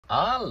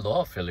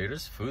Aloha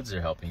affiliators, Foodz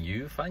are helping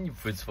you find your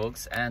foods,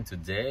 folks, and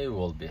today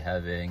we'll be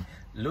having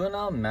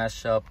Luna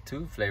mashup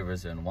 2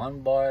 flavors in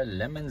 1 bar,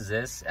 lemon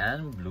zest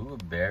and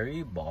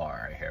blueberry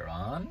bar here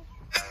on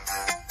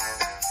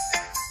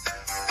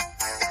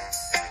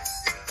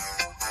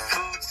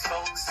Foodz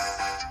Folks.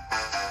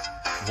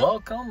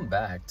 Welcome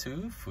back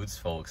to Foodz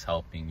Folks,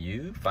 helping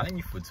you find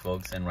your foods,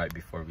 folks. And right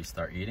before we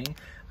start eating,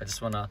 I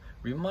just want to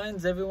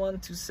remind everyone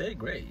to say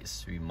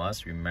grace. We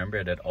must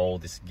remember that all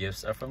these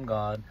gifts are from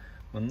God,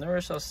 will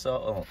nourish us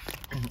soul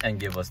and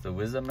give us the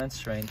wisdom and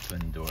strength to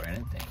endure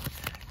anything.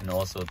 And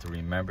also to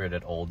remember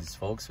that all these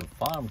folks who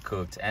farmed,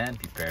 cooked, and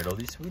prepared all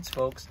these foods,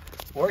 folks,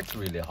 worked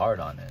really hard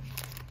on it.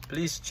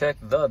 Please check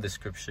the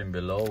description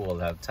below. We'll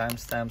have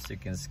timestamps so you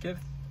can skip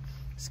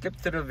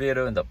to the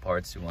video and the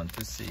parts you want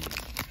to see.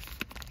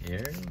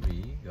 Here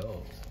we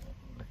go.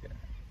 Look at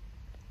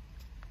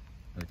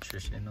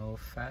nutritional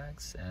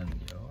facts and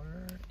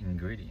your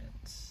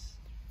ingredients.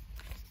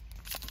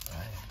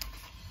 Right.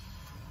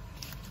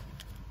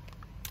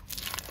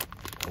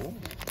 Oh,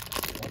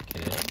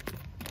 okay.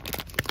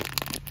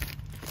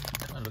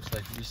 Kind of looks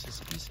like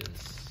Reese's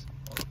Pieces.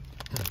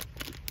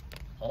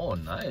 Oh,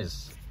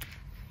 nice.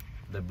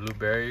 The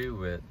blueberry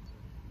with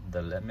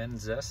the lemon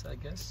zest, I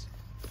guess.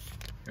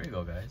 Here we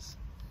go, guys.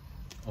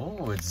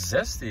 Oh, it's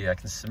zesty. I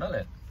can smell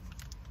it.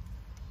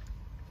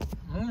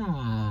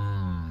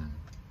 Mmm.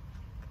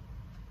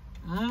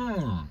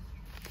 Mmm.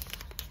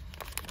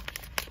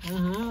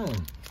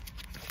 Mmm.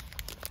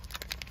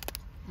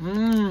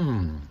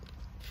 Mmm.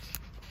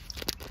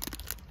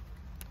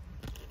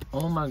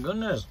 Oh my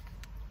goodness,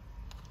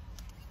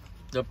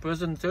 the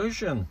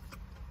presentation,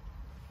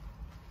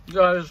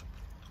 guys,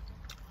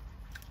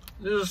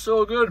 this is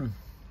so good,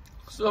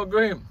 so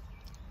great.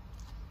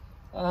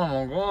 Oh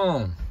my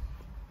god,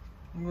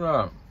 look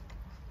at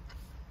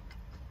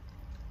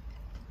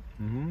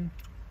that.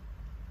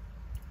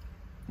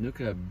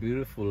 Look at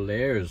beautiful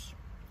layers.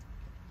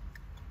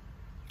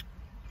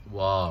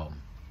 Wow.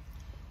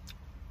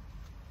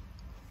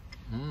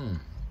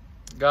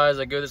 Guys,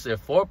 I give this a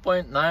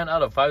 4.9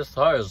 out of 5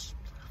 stars.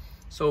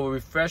 So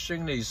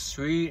refreshingly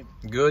sweet,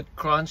 good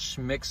crunch,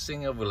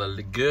 mixing of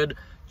a good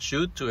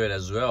chew to it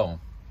as well.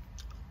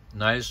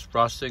 Nice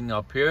frosting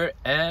up here,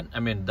 and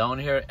I mean down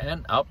here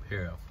and up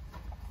here.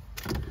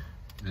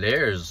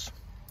 Layers,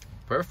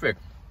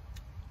 perfect.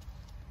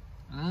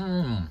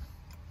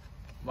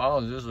 Wow,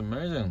 this is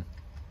amazing.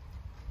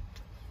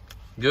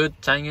 Good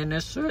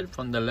tanginess to it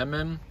from the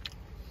lemon.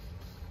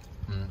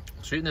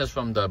 Sweetness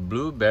from the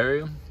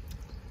blueberry.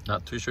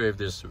 Not too sure if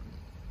there's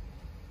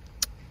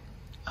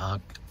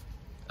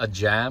a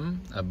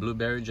jam, a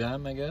blueberry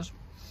jam, I guess.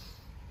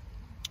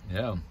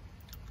 Yeah,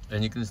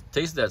 and you can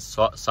taste that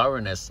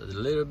sourness, a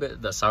little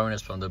bit, the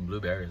sourness from the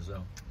blueberry as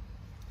well.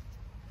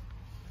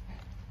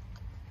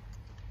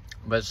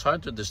 But it's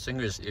hard to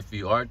distinguish if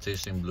you are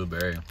tasting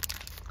blueberry,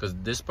 because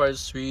this part is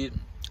sweet,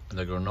 and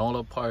the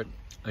granola part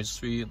is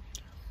sweet.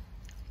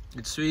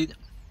 It's sweet.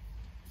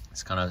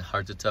 It's kind of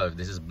hard to tell if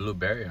this is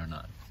blueberry or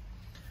not.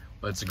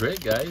 But it's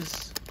great,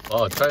 guys.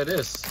 Oh, try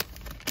this.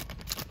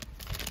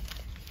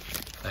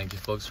 Thank you,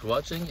 folks, for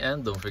watching,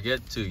 and don't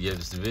forget to give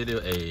this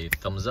video a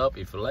thumbs up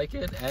if you like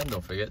it, and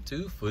don't forget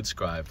to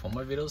subscribe for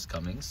more videos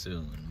coming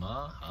soon.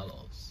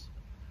 Mahalos.